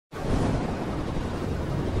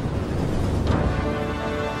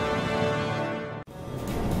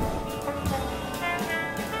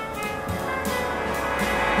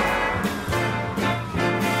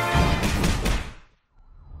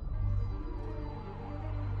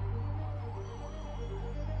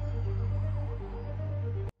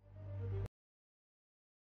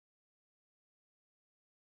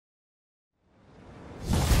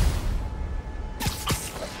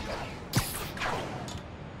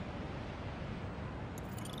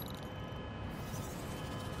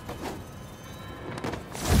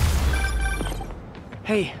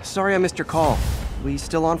Hey, sorry I missed your call. We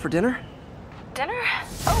still on for dinner? Dinner?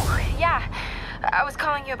 Oh, yeah. I was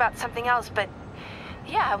calling you about something else, but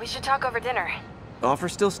yeah, we should talk over dinner. Offer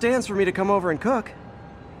still stands for me to come over and cook.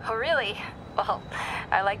 Oh, really? Well,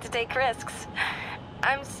 I like to take risks.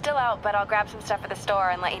 I'm still out, but I'll grab some stuff at the store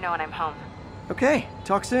and let you know when I'm home. Okay,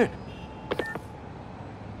 talk soon.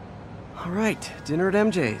 All right, dinner at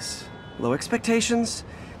MJ's. Low expectations.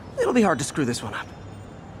 It'll be hard to screw this one up.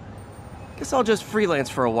 Guess I'll just freelance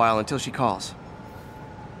for a while until she calls.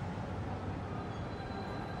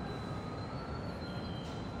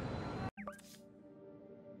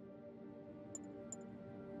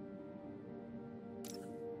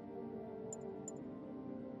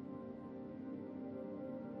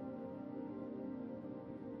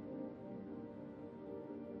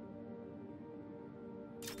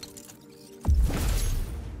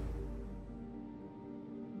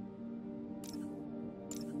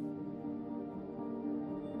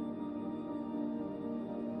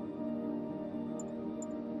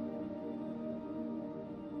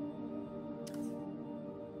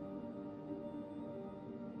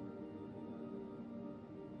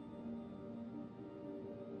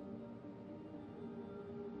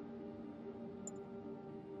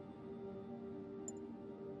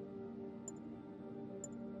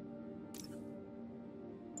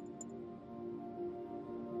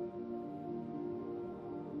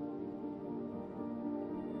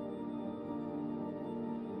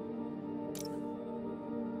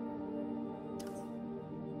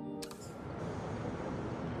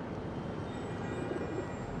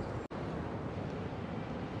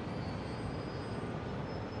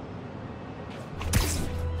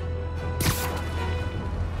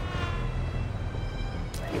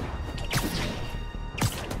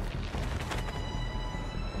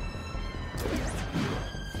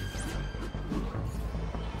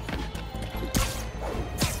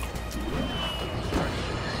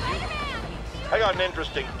 I got an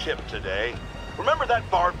interesting tip today. Remember that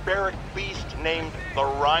barbaric beast named the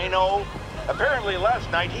Rhino? Apparently last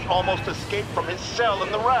night he almost escaped from his cell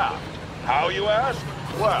in the raft. How, you ask?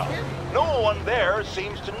 Well, no one there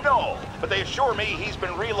seems to know, but they assure me he's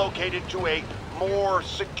been relocated to a more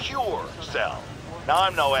secure cell. Now,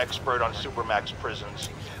 I'm no expert on Supermax prisons,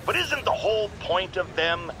 but isn't the whole point of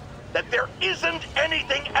them that there isn't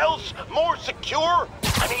anything else more secure?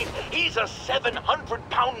 I mean, he's a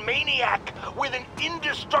 700-pound maniac with an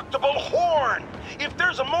indestructible horn. If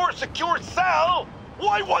there's a more secure cell,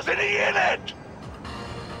 why wasn't he in it?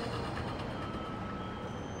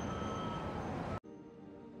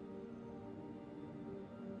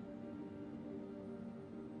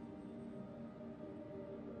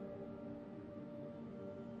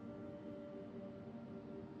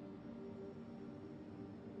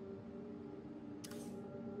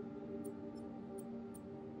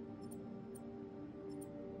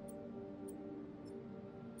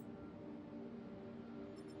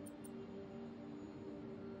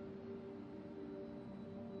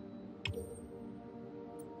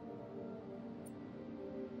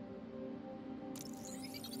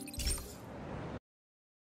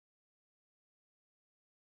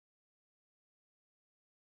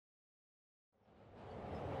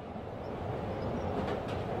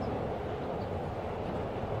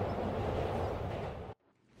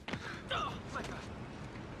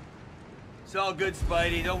 It's all good,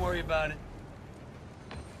 Spidey. Don't worry about it.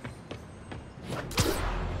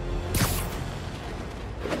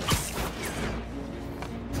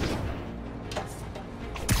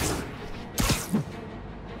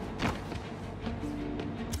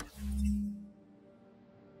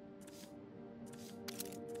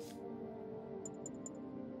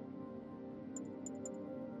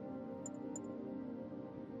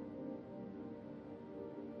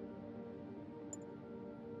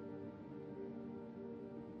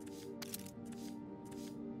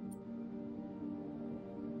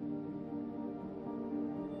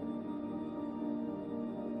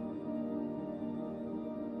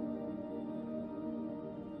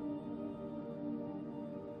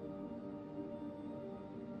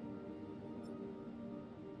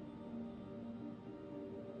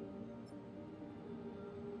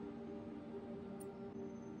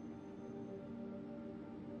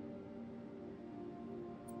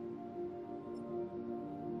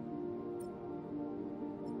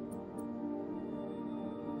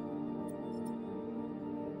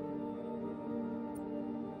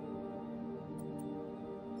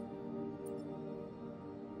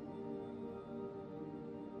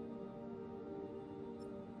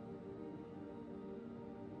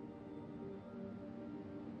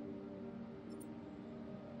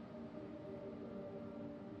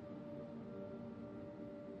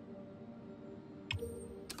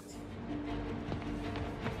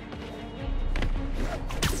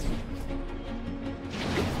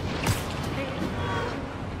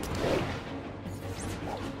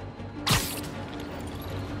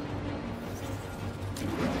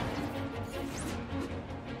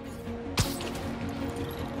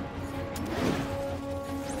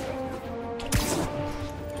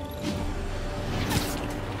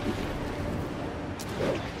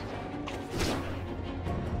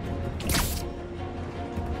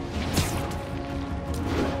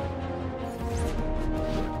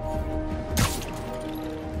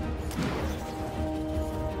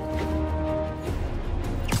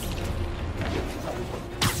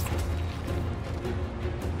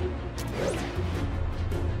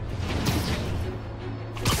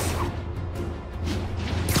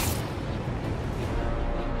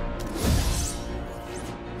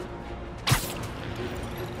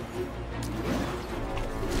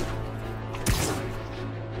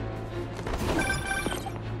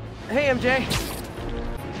 MJ.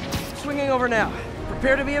 Swinging over now.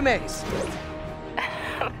 Prepare to be amazed.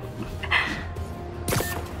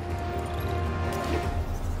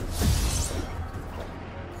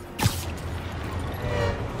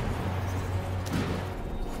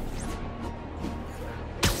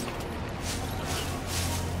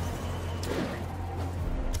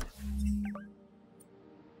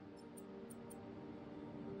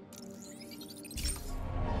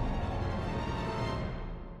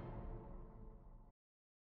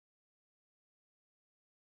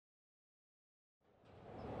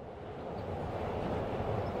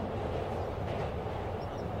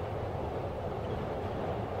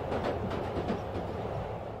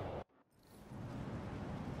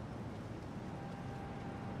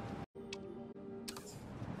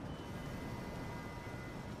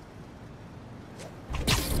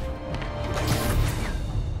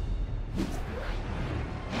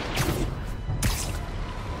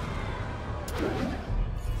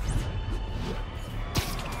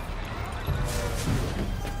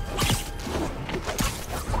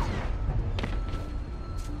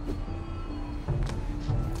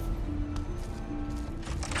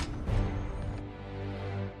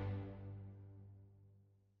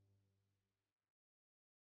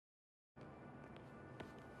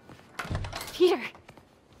 Peter!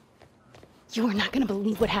 You are not gonna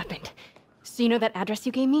believe what happened. So you know that address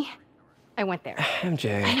you gave me? I went there.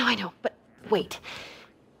 MJ. I know, but wait.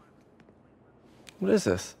 What is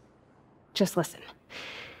this? Just listen.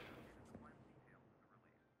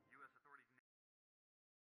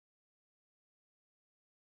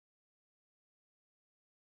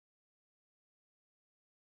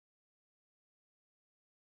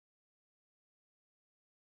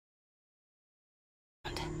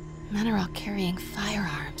 Men are all carrying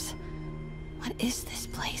firearms. What is this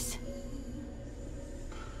place?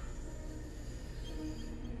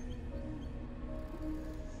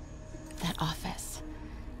 That office.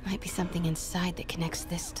 Might be something inside that connects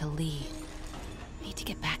this to Lee. Need to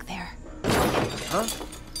get back there. Huh?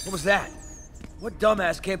 What was that? What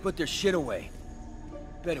dumbass can't put their shit away?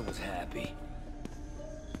 Bet it was Happy.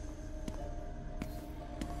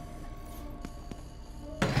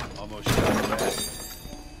 Almost shot back.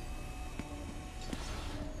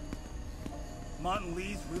 Martin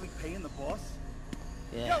Lee's really paying the boss?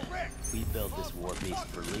 Yeah, we built this war beast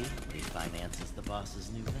for Lee. He finances the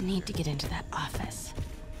boss's new venture. Need to get into that office.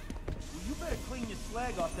 Well, you better clean your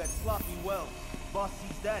slag off that sloppy well. Boss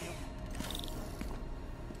sees that, he'll...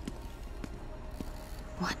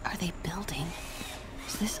 What are they building?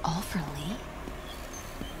 Is this all for Lee?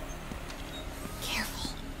 Careful.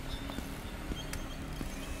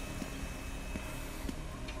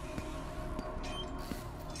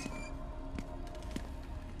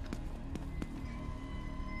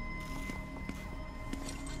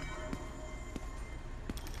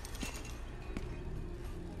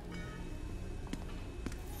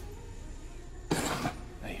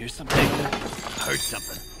 I hear something. I heard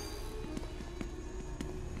something.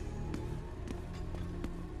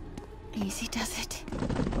 Easy does it.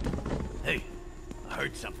 Hey, I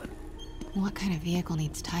heard something. What kind of vehicle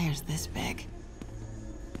needs tires this big?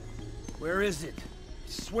 Where is it? I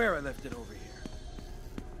swear I left it over here.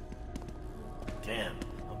 Damn,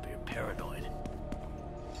 hope you're paranoid.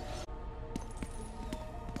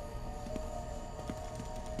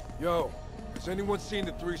 Yo, has anyone seen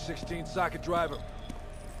the 316 socket driver?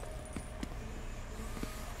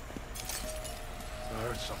 I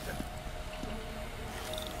heard something.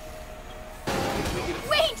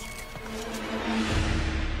 Wait!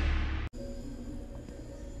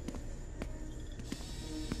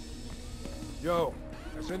 Yo,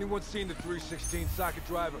 has anyone seen the 316 socket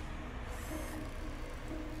driver?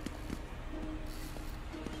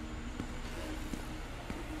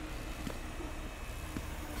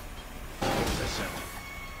 Listen.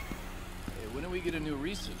 Hey, when do we get a new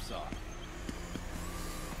resup saw?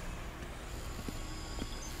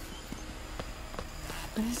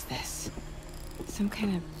 What is this? Some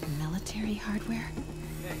kind of military hardware?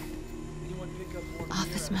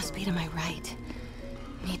 Office must be to my right.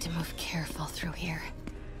 Need to move careful through here.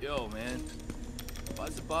 Yo, man.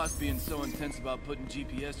 Why's the boss being so intense about putting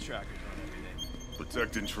GPS trackers on everything?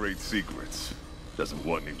 Protecting trade secrets. Doesn't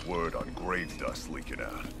want any word on grave dust leaking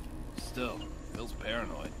out. Still, Phil's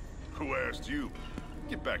paranoid. Who asked you?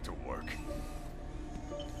 Get back to work.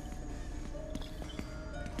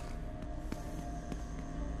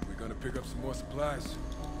 We're gonna pick up some more supplies.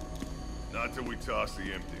 Not till we toss the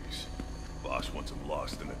empties. Boss wants them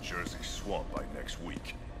lost in a Jersey swamp by next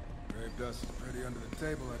week. Grave dust is pretty under the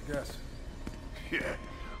table, I guess. Yeah,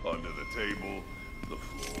 under the table, the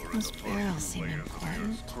floor. and Those the barrels first seem layers of important.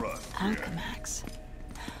 Earth's crust, yeah. Alchemax.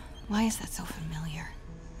 Why is that so familiar?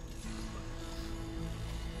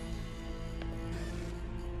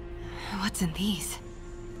 What's in these?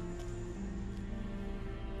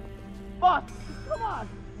 Boss, come on!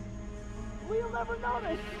 We'll never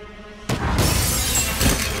notice!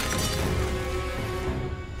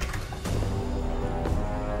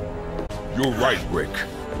 You're right, Rick.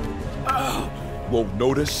 Won't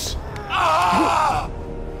notice?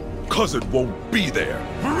 Cause it won't be there.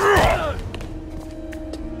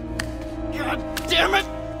 God damn it!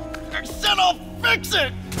 I said I'll fix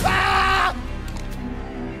it!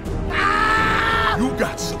 You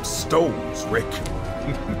got some stones, Rick.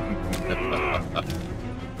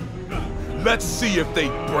 Let's see if they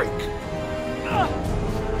break.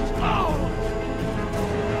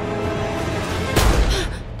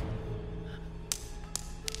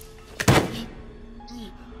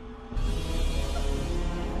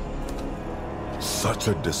 Such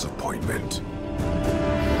a disappointment.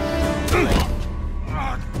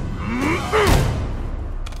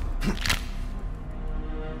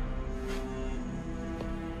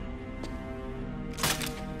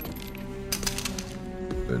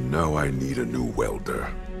 And now I need a new welder.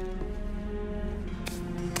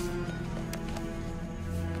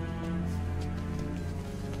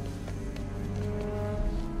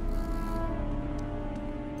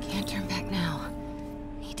 Can't turn back now.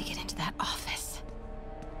 Need to get into that office.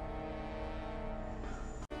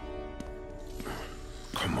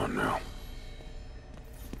 Come on now.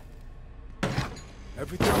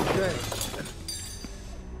 Everything okay?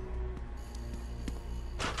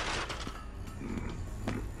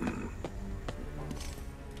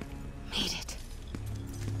 Made it.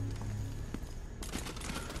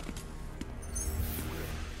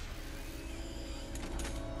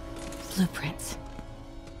 Blueprints.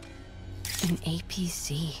 An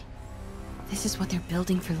APC. This is what they're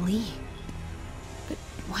building for Lee. But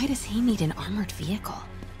why does he need an armored vehicle?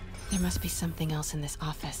 There must be something else in this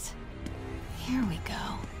office. Here we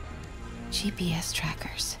go. GPS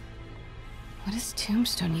trackers. What is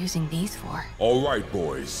Tombstone using these for? All right,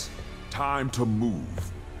 boys. Time to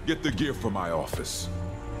move. Get the gear from my office.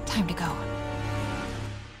 Time to go.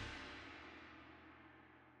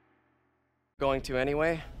 Going to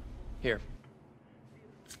anyway? Here.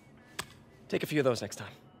 Take a few of those next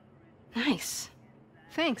time. Nice.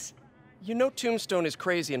 Thanks. You know Tombstone is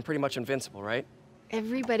crazy and pretty much invincible, right?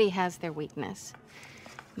 Everybody has their weakness.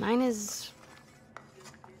 Mine is...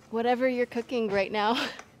 whatever you're cooking right now.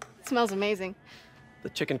 It smells amazing. The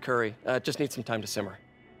chicken curry. Just needs some time to simmer.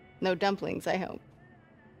 No dumplings, I hope.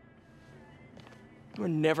 You're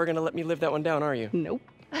never gonna let me live that one down, are you? Nope.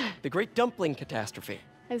 The Great Dumpling Catastrophe.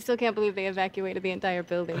 I still can't believe they evacuated the entire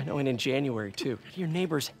building. I know, and in January, too. Your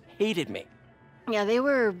neighbors hated me. Yeah, they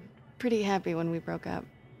were pretty happy when we broke up.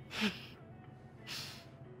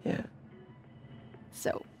 Yeah.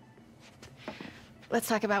 So, let's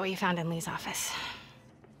talk about what you found in Lee's office.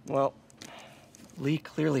 Well, Lee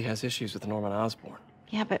clearly has issues with Norman Osborn.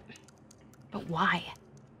 Yeah, but why?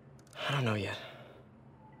 I don't know yet.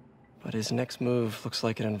 But his next move looks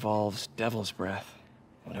like it involves Devil's Breath.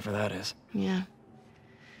 Whatever that is. Yeah.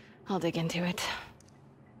 I'll dig into it.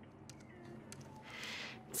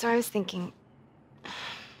 So I was thinking,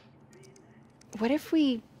 what if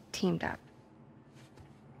we teamed up?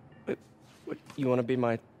 What, you want to be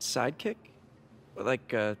my sidekick?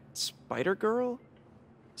 Like a Spider Girl?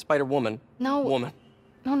 Spider Woman? No. Woman.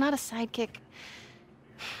 No, not a sidekick.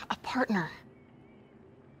 A partner.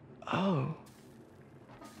 Oh.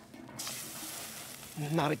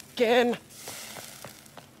 Not again.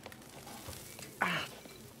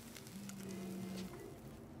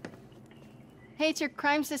 Hey, it's your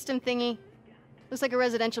crime system thingy. Looks like a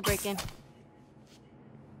residential break-in.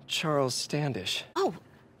 Charles Standish. Oh,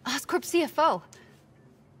 Oscorp CFO.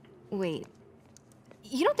 Wait.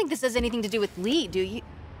 You don't think this has anything to do with Lee, do you?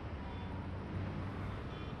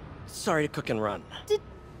 Sorry to cook and run. Did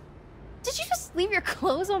you just leave your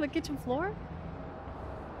clothes on the kitchen floor?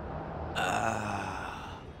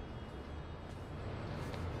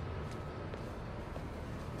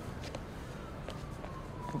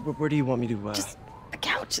 Where do you want me to, Just a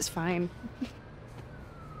couch is fine.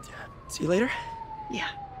 See you later? Yeah.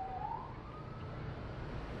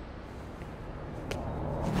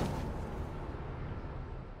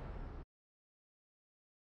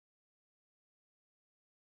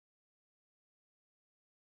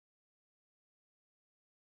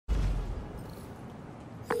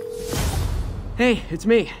 Hey, it's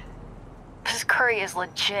me. This curry is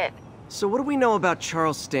legit. So what do we know about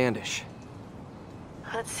Charles Standish?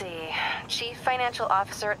 Let's see. Chief Financial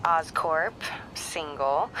Officer at Oscorp.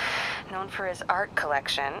 Single. Known for his art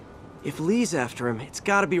collection. If Lee's after him, it's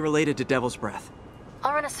gotta be related to Devil's Breath.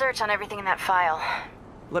 I'll run a search on everything in that file.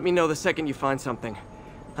 Let me know the second you find something.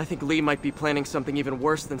 I think Lee might be planning something even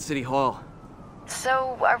worse than City Hall.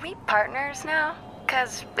 So, are we partners now?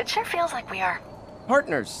 'Cause it sure feels like we are.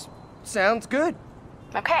 Partners. Sounds good.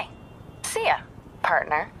 Okay. See ya,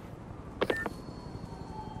 partner.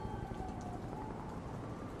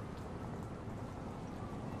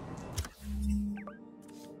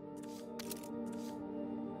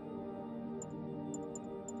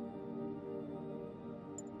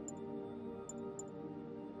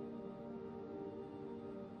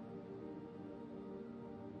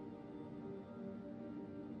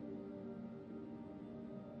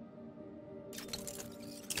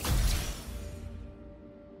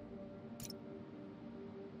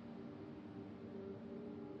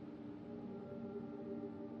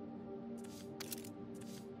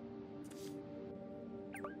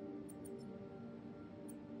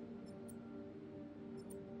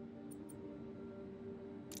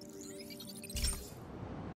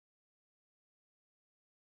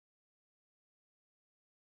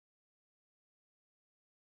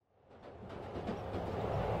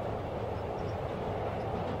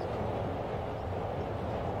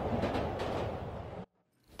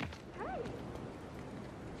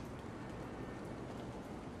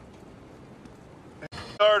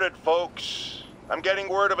 Started, folks. I'm getting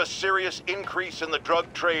word of a serious increase in the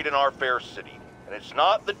drug trade in our fair city. And it's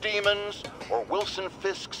not the demons or Wilson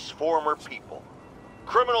Fisk's former people.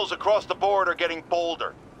 Criminals across the board are getting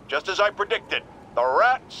bolder. Just as I predicted, the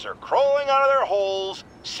rats are crawling out of their holes,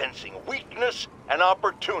 sensing weakness and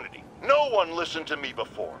opportunity. No one listened to me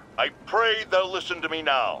before. I pray they'll listen to me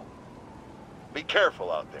now. Be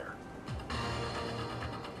careful out there.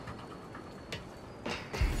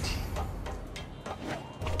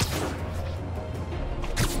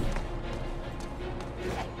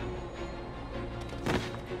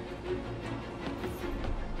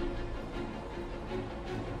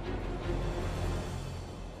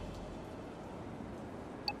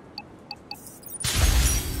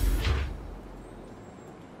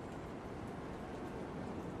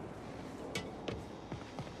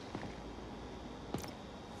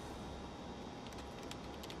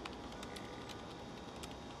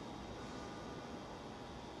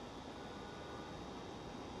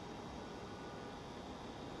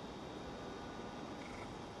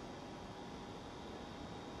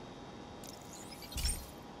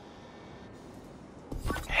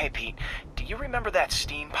 Hey Pete, do you remember that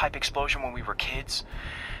steam pipe explosion when we were kids?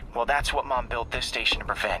 Well, that's what Mom built this station to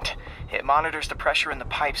prevent. It monitors the pressure in the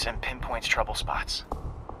pipes and pinpoints trouble spots.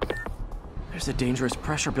 There's a dangerous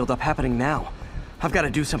pressure buildup happening now. I've got to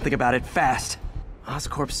do something about it fast.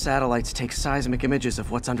 Oscorp's satellites take seismic images of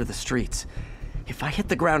what's under the streets. If I hit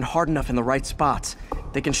the ground hard enough in the right spots,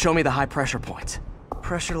 they can show me the high pressure points.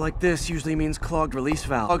 Pressure like this usually means clogged release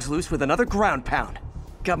valve. Clogs loose with another ground pound.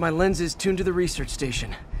 Got my lenses tuned to the research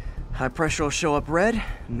station. High pressure will show up red,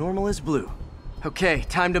 normal is blue. Okay,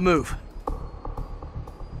 time to move.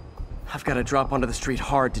 I've got to drop onto the street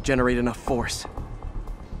hard to generate enough force.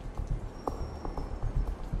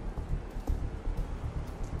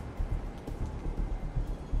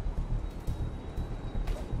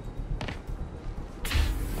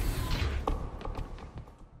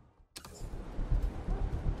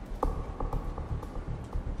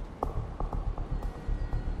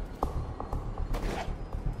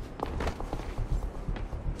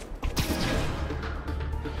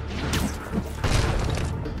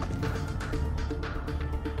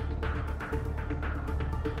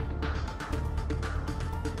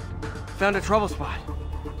 Found a trouble spot.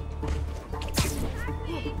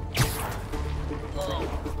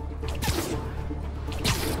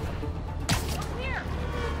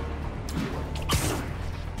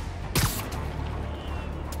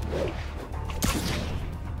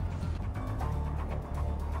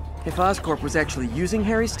 If Oscorp was actually using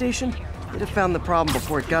Harry's station, they'd have found the problem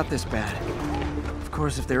before it got this bad. Of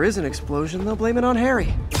course, if there is an explosion, they'll blame it on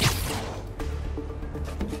Harry.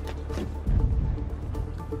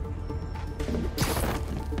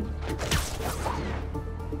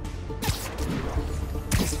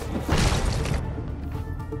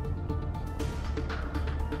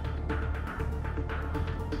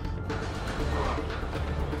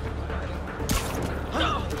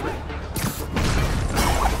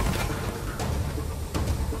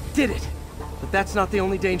 Did it! But that's not the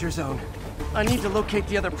only danger zone. I need to locate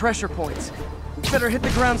the other pressure points. Better hit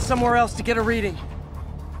the ground somewhere else to get a reading.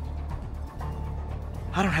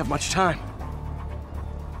 I don't have much time.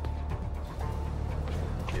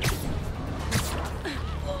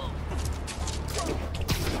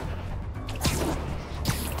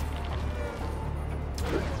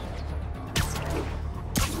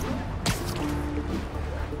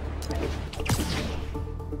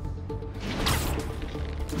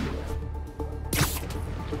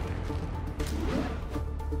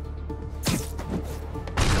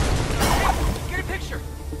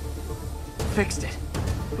 fixed it.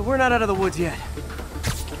 But we're not out of the woods yet.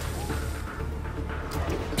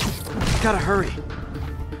 Gotta hurry.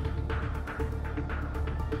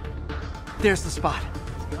 There's the spot.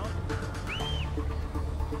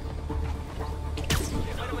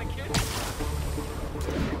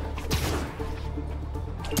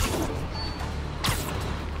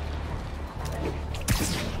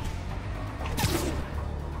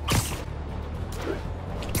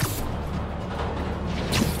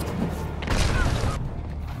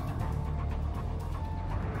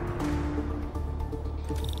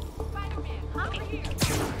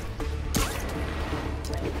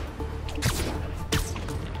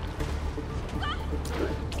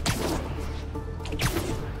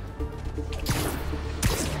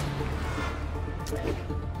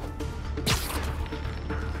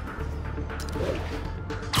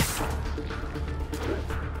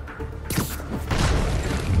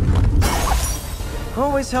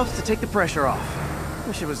 Always helps to take the pressure off.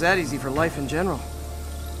 Wish it was that easy for life in general.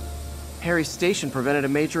 Harry's station prevented a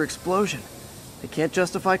major explosion. They can't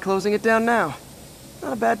justify closing it down now.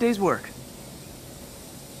 Not a bad day's work.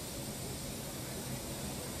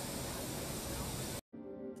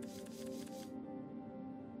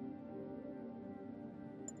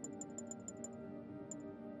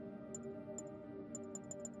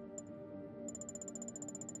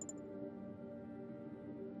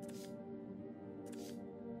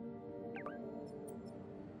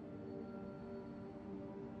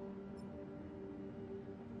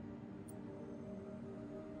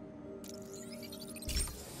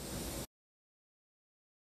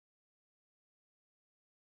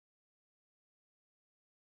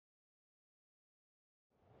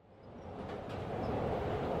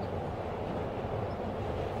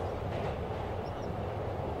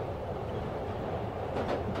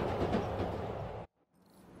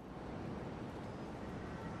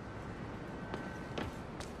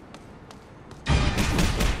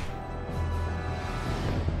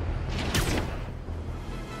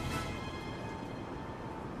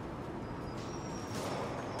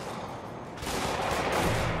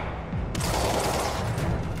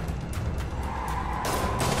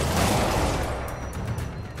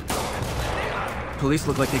 Police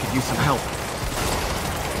look like they could use some help.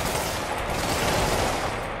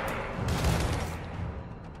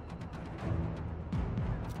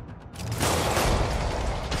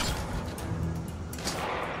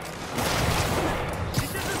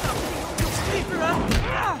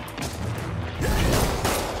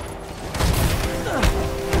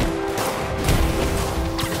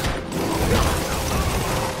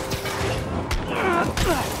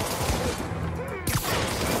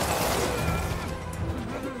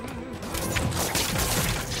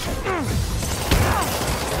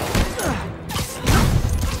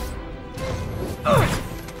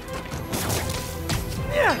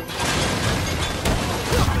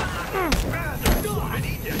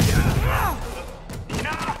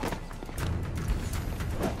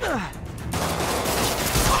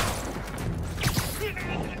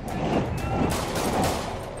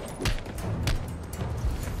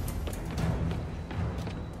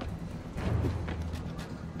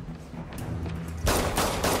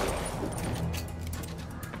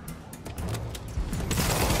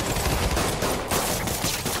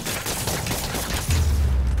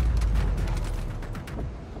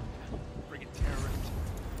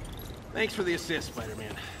 Thanks for the assist,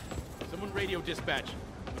 Spider-Man. Someone radio dispatch.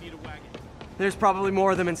 We need a wagon. There's probably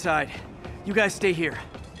more of them inside. You guys stay here.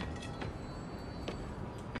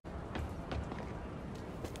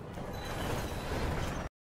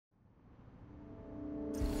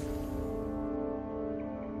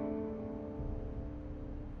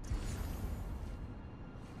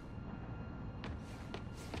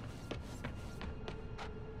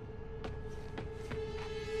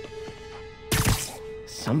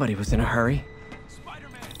 Somebody was in a hurry.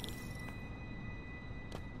 Spider-Man!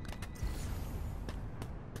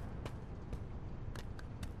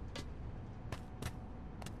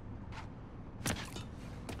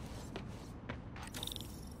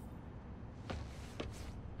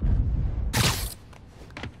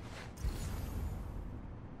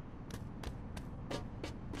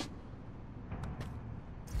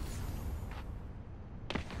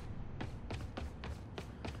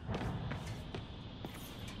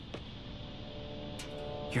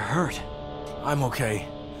 You're hurt. I'm okay.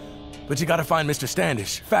 But you gotta find Mr.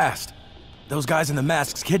 Standish, fast. Those guys in the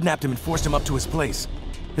masks kidnapped him and forced him up to his place.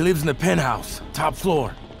 He lives in the penthouse, top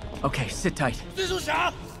floor. Okay, sit tight.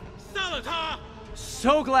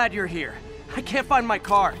 So glad you're here. I can't find my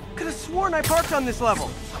car. Could have sworn I parked on this level.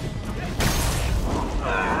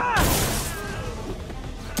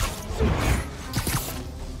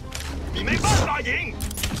 你没办法赢。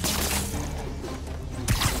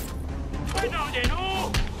快点点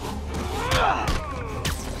哦！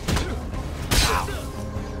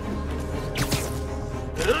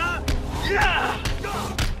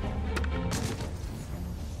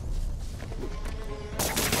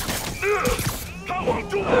他往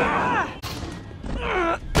中。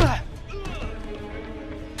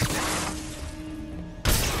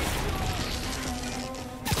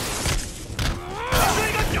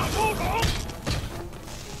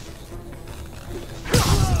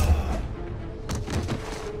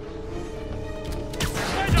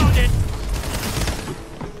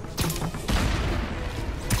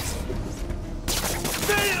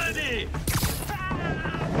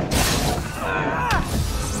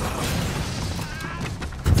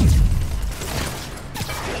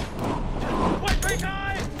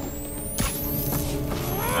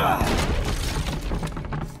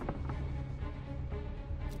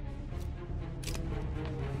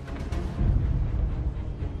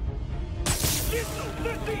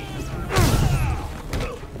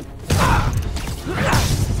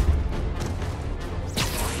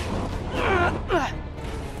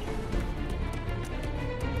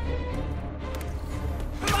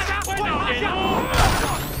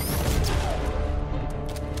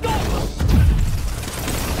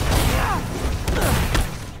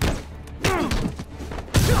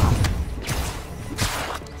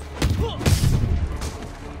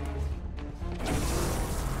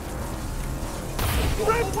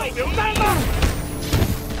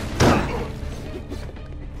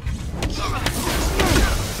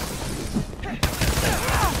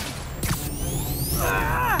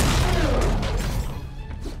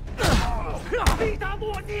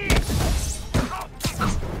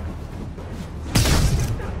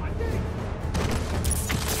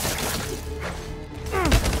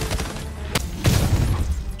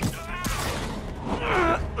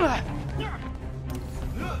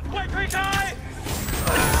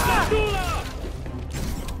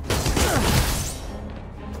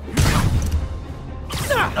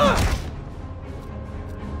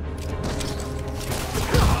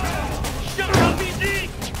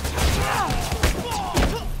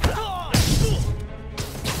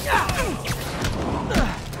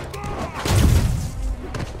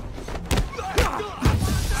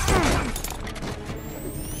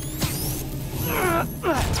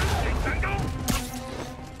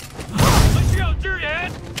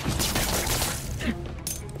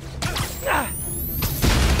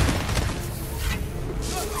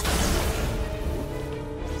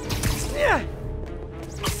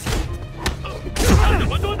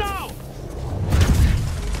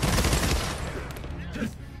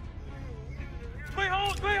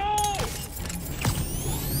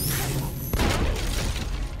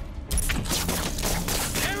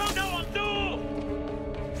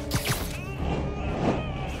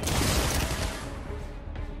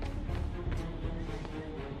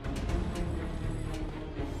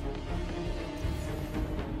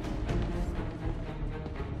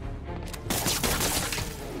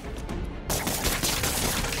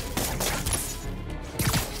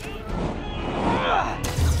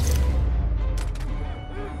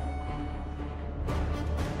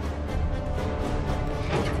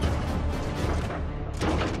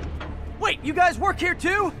You guys work here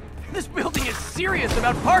too? This building is serious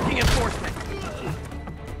about parking enforcement.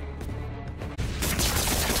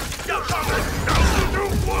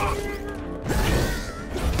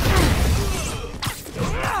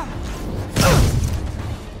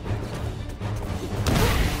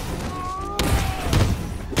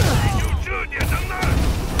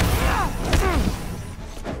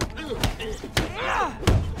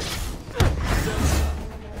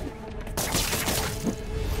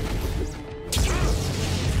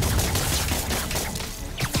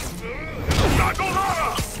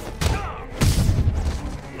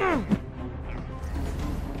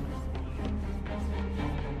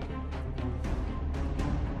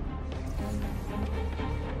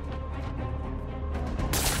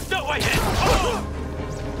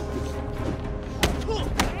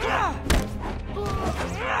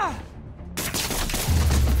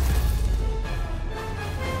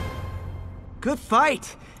 Good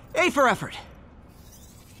fight! A for effort!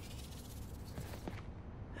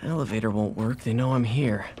 Elevator won't work, they know I'm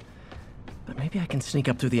here. But maybe I can sneak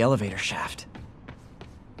up through the elevator shaft.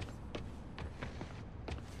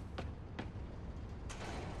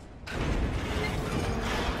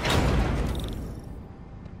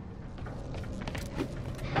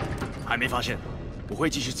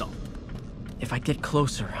 If I get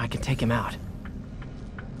closer, I can take him out.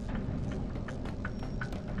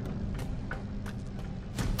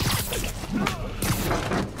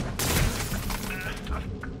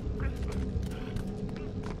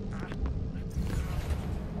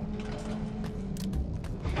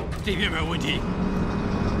 这边没有问题。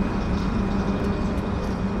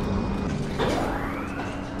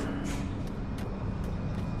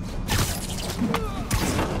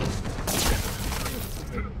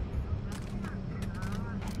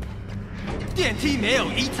电梯没有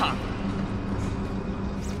异常。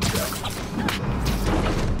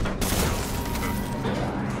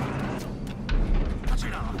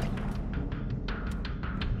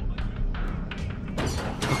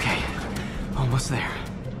 Almost there.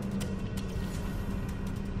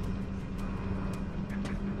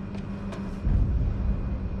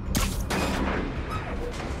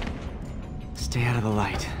 Stay out of the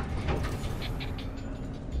light.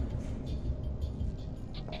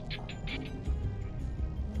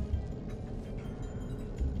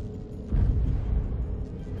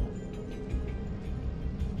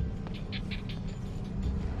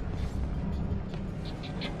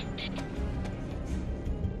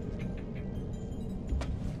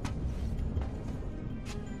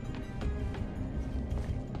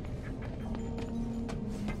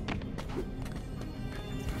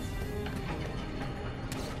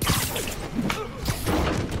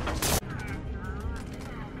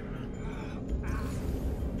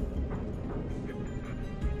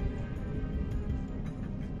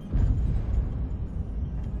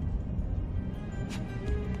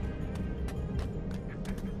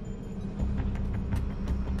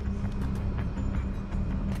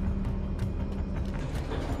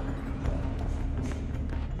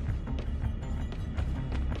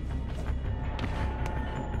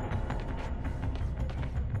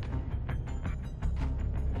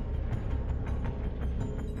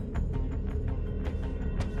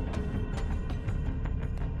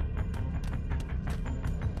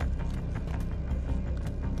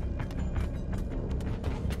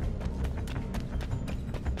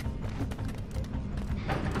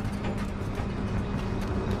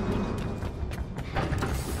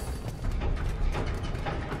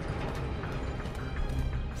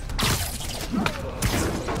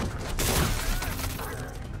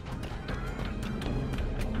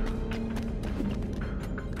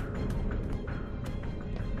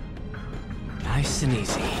 Nice and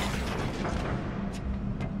easy.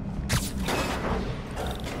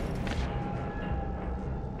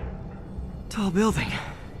 Tall building.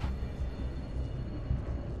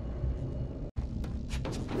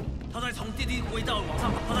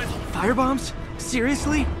 Firebombs?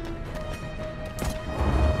 Seriously?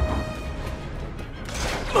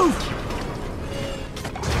 Move!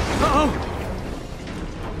 Uh-oh!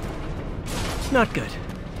 Not good.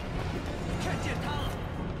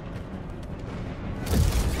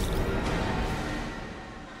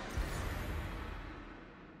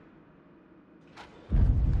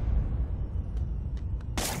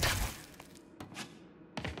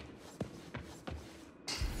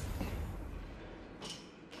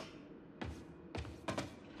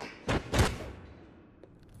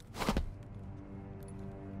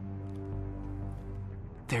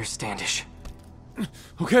 There's Standish.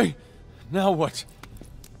 Okay, now what?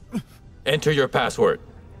 Enter your password.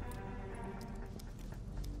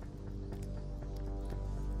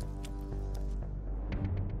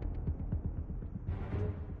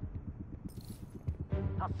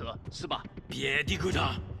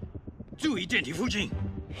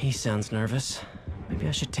 He sounds nervous. Maybe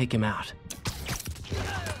I should take him out.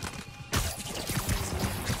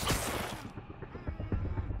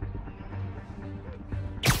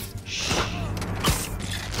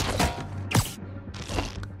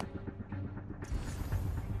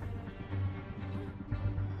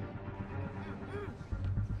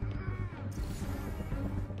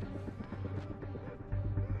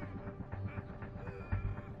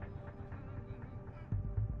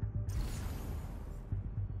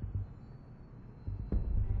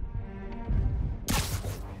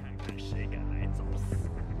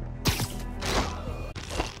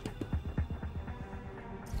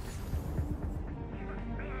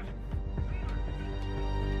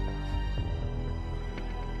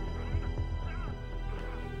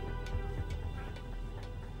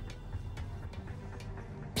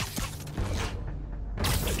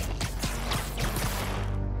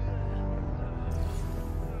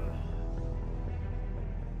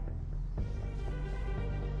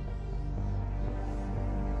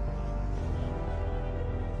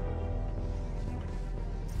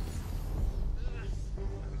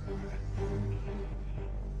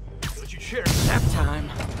 Nap time.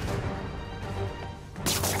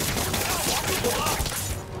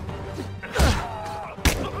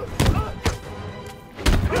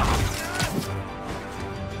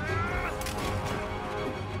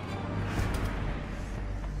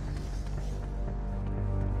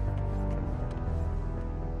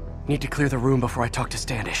 Need to clear the room before I talk to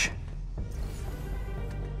Standish.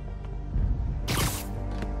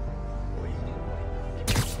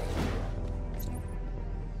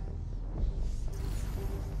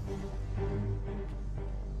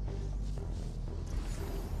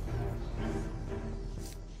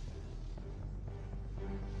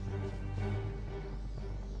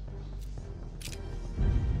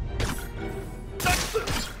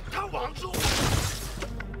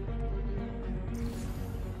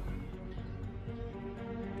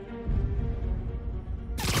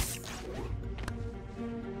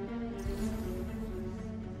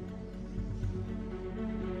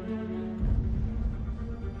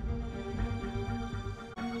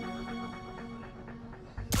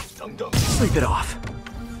 Sleep it off.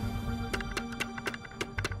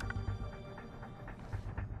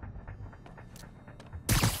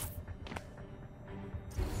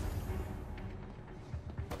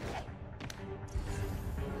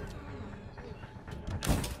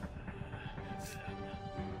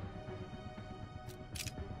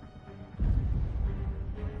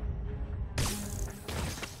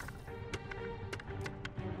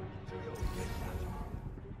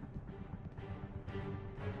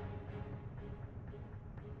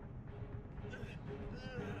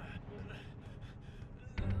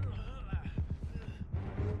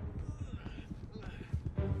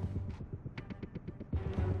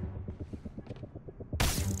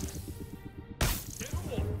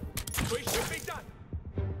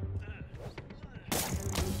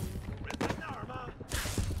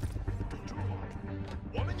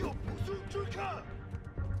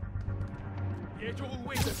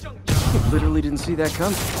 Literally didn't see that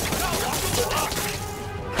coming.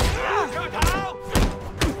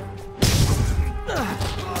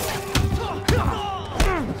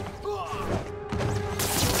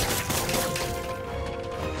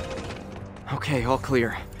 Okay, all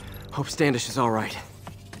clear. Hope Standish is all right.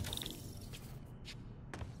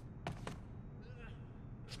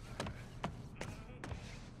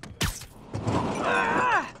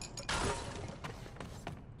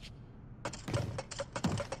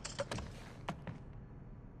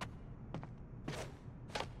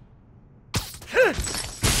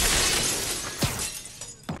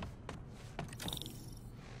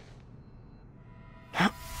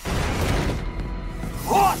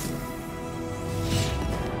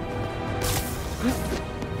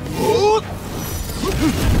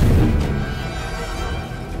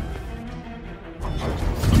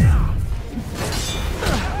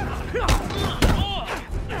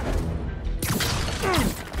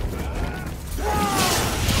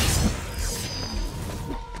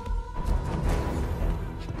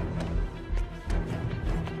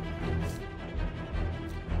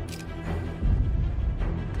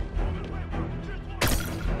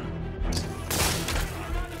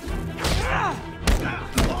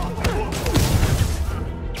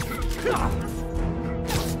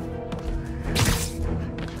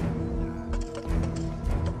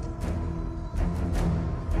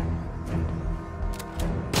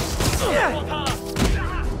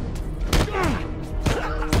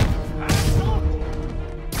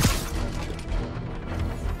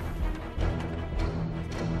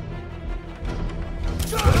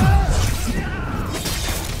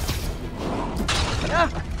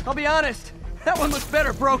 I'll be honest, that one looks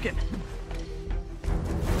better broken.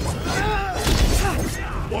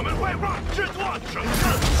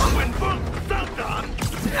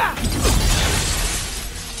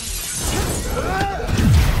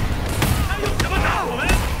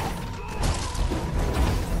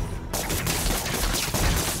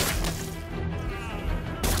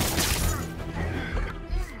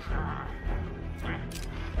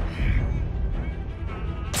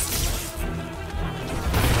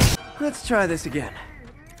 Let's try this again.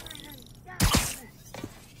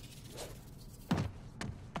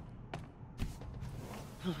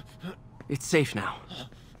 It's safe now.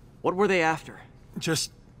 What were they after?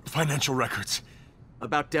 Just financial records.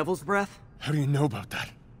 About Devil's Breath? How do you know about that?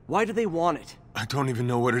 Why do they want it? I don't even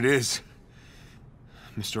know what it is.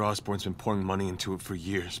 Mr. Osborn's been pouring money into it for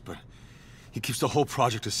years, but he keeps the whole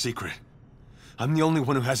project a secret. I'm the only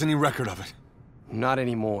one who has any record of it. Not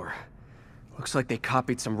anymore. Looks like they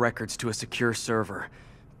copied some records to a secure server.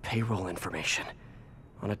 Payroll information.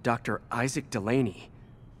 On a Dr. Isaac Delaney.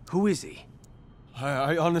 Who is he?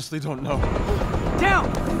 I honestly don't know.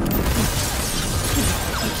 Down!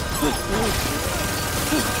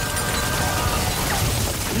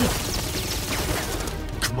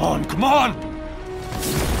 Come on, come on!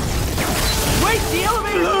 Wait, the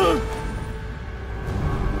elevator!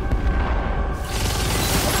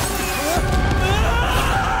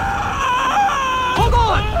 Hold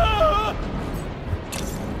on!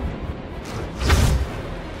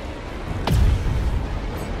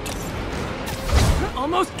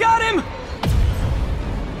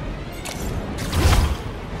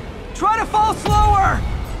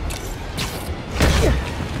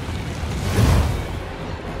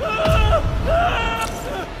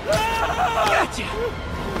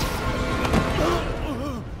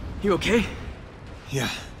 You okay? Yeah,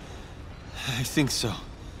 I think so.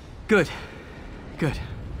 Good. Good.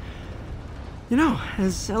 You know,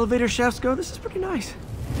 as elevator shafts go, this is pretty nice.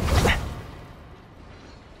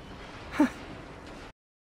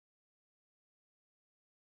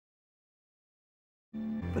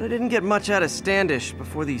 But I didn't get much out of Standish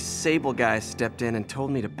before these Sable guys stepped in and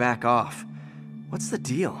told me to back off. What's the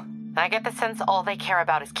deal? I get the sense all they care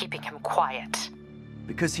about is keeping him quiet.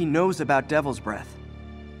 Because he knows about Devil's Breath.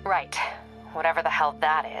 Right. Whatever the hell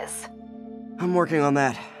that is. I'm working on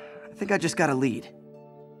that. I think I just got a lead.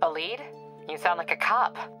 A lead? You sound like a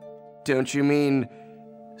cop. Don't you mean...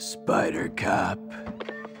 Spider Cop?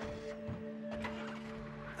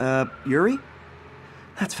 Yuri?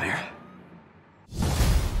 That's fair.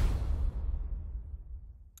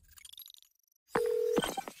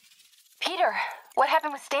 Peter, what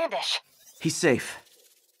happened with Standish? He's safe.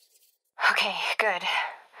 Okay, good.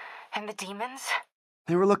 And the demons?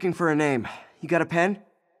 They were looking for a name. You got a pen?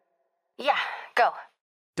 Yeah, go.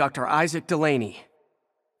 Dr. Isaac Delaney.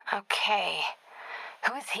 Okay.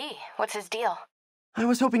 Who is he? What's his deal? I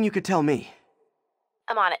was hoping you could tell me.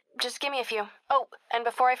 I'm on it. Just give me a few. Oh, and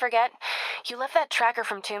before I forget, you left that tracker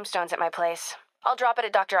from Tombstones at my place. I'll drop it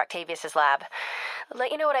at Dr. Octavius's lab.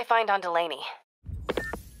 Let you know what I find on Delaney.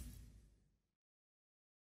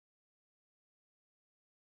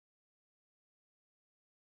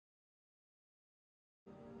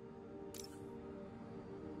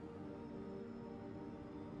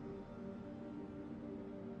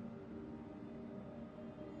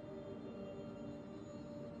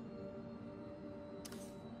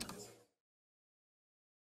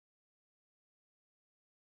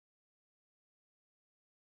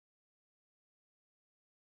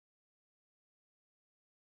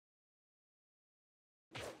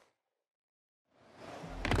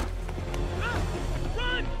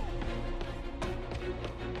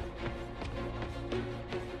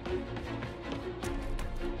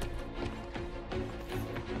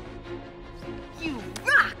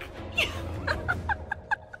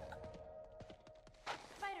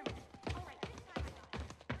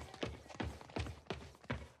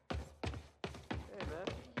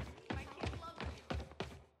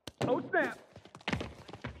 Oh, snap!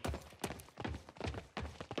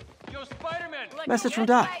 Yo, Spider-Man! Message from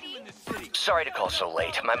Doc. Sorry to call so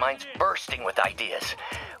late. My mind's bursting with ideas.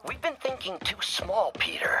 We've been thinking too small,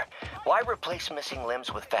 Peter. Why replace missing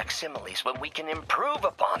limbs with facsimiles when we can improve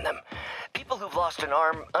upon them? People who've lost an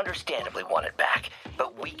arm understandably want it back,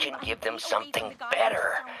 but we can give them something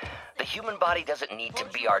better. The human body doesn't need to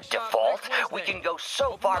be our default. We can go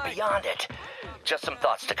so far beyond it. Just some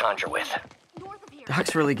thoughts to conjure with.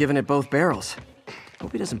 Doc's really giving it both barrels.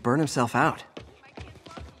 Hope he doesn't burn himself out.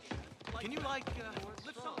 Can you,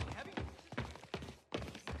 lift something heavy?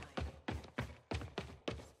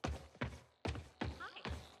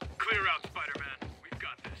 Clear out, Spider-Man. We've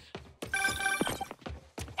got this.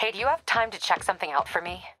 Hey, do you have time to check something out for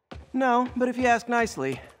me? No, but if you ask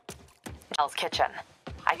nicely. Hell's Kitchen.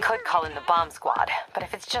 I could call in the bomb squad, but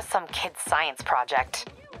if it's just some kid's science project...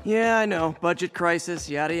 Yeah, I know. Budget crisis,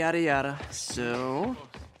 yada yada yada. So?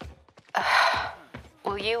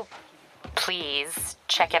 Will you please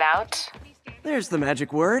check it out? There's the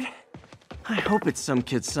magic word. I hope it's some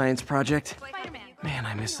kid's science project. Man,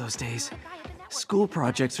 I miss those days. School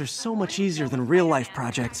projects are so much easier than real-life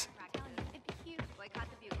projects.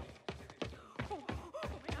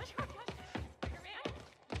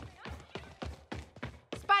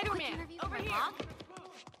 Spider-Man, over here!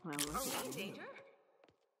 Well, we're danger?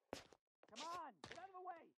 Come on, get out of the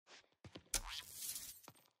way!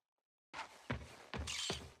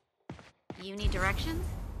 You need directions?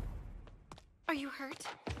 Are you hurt?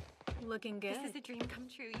 Looking good. This is a dream come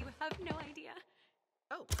true. You have no idea.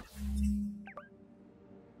 Oh.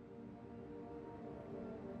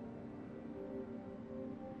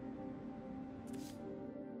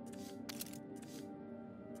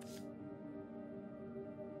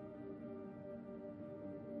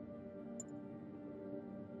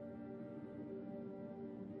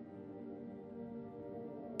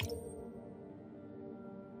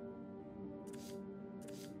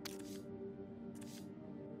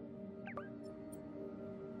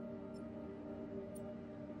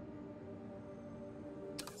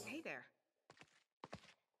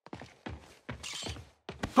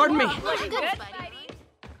 Pardon me. Looking good, Spidey.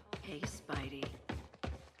 Hey, Spidey.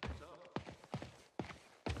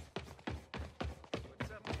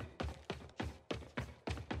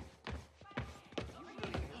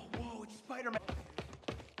 Whoa, it's Spider-Man.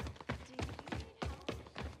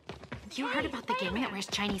 You heard about the game that wears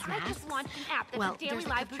Chinese masks? I just launched an app that's well, a daily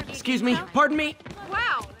live trivia. Excuse me, pardon me.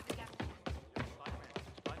 Wow.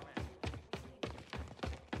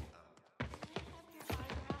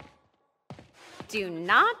 Do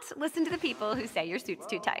not listen to the people who say your suit's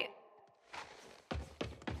too tight.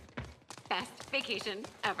 Best vacation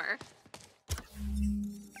ever.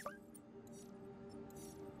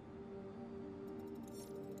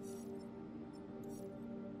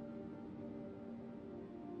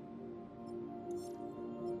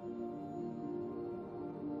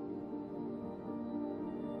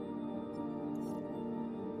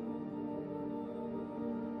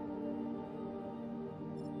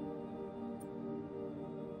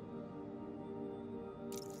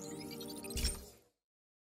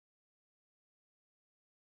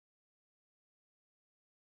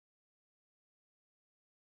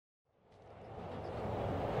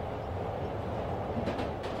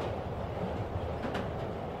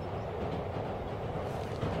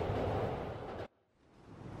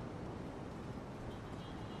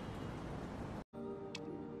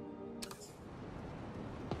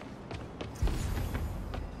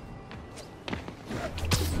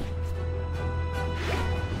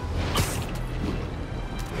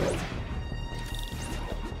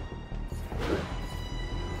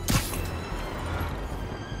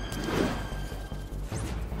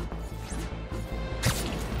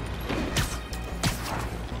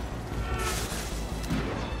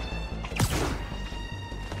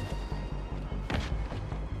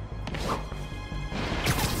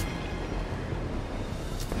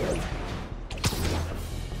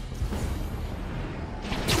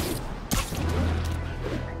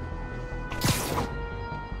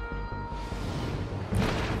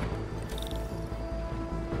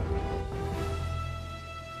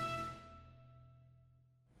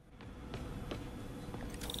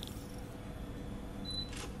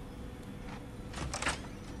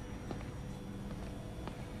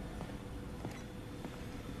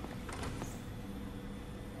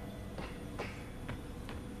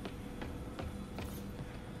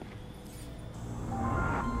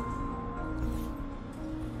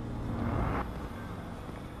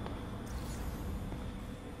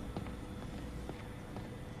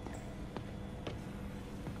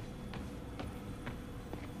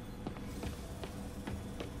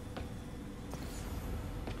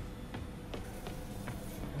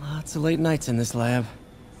 Lots of late nights in this lab.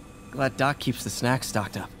 Glad Doc keeps the snacks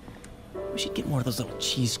stocked up. We should get more of those little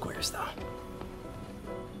cheese squares, though.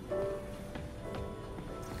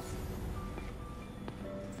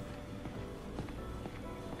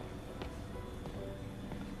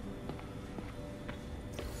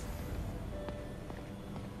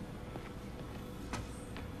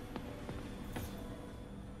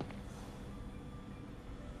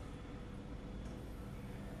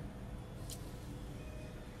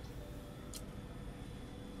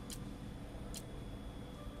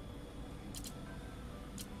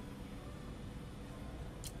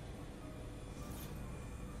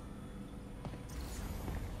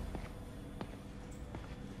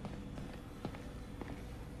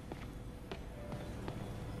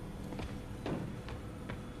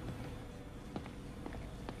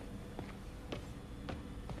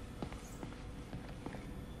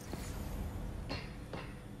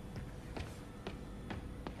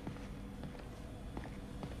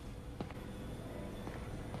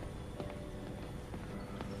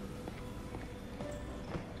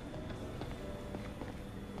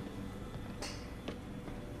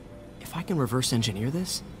 If I can reverse engineer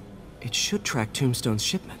this, it should track Tombstone's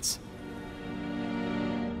shipments.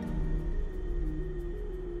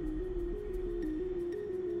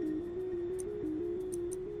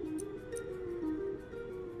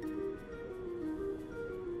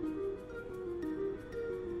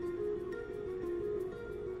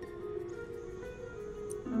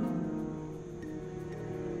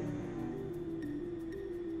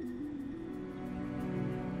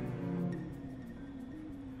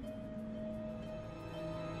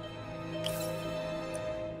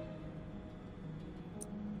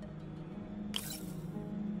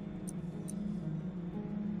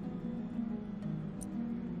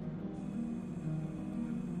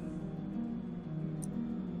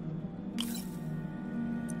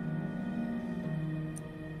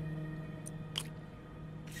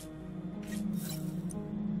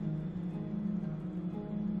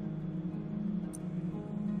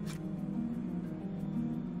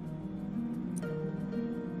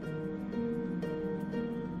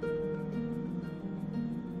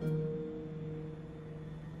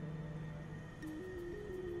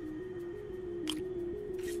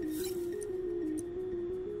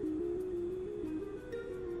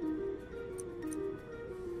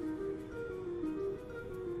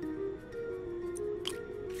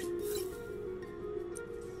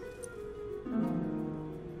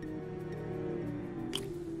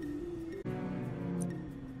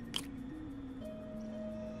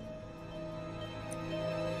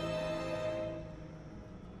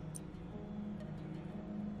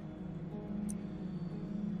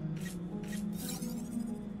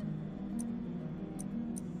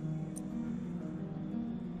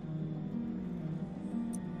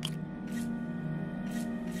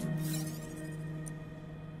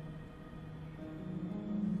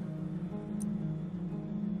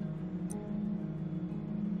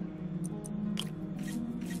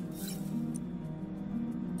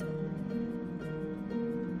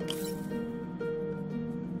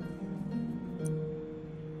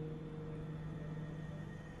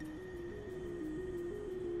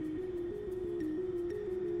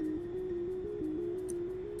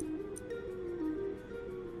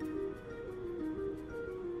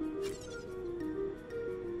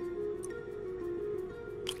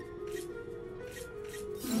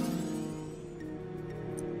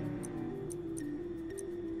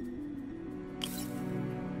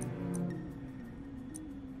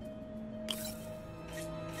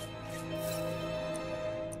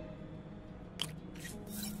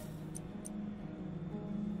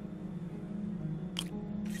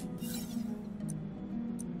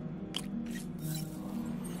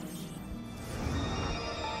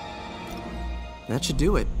 That should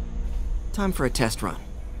do it. Time for a test run.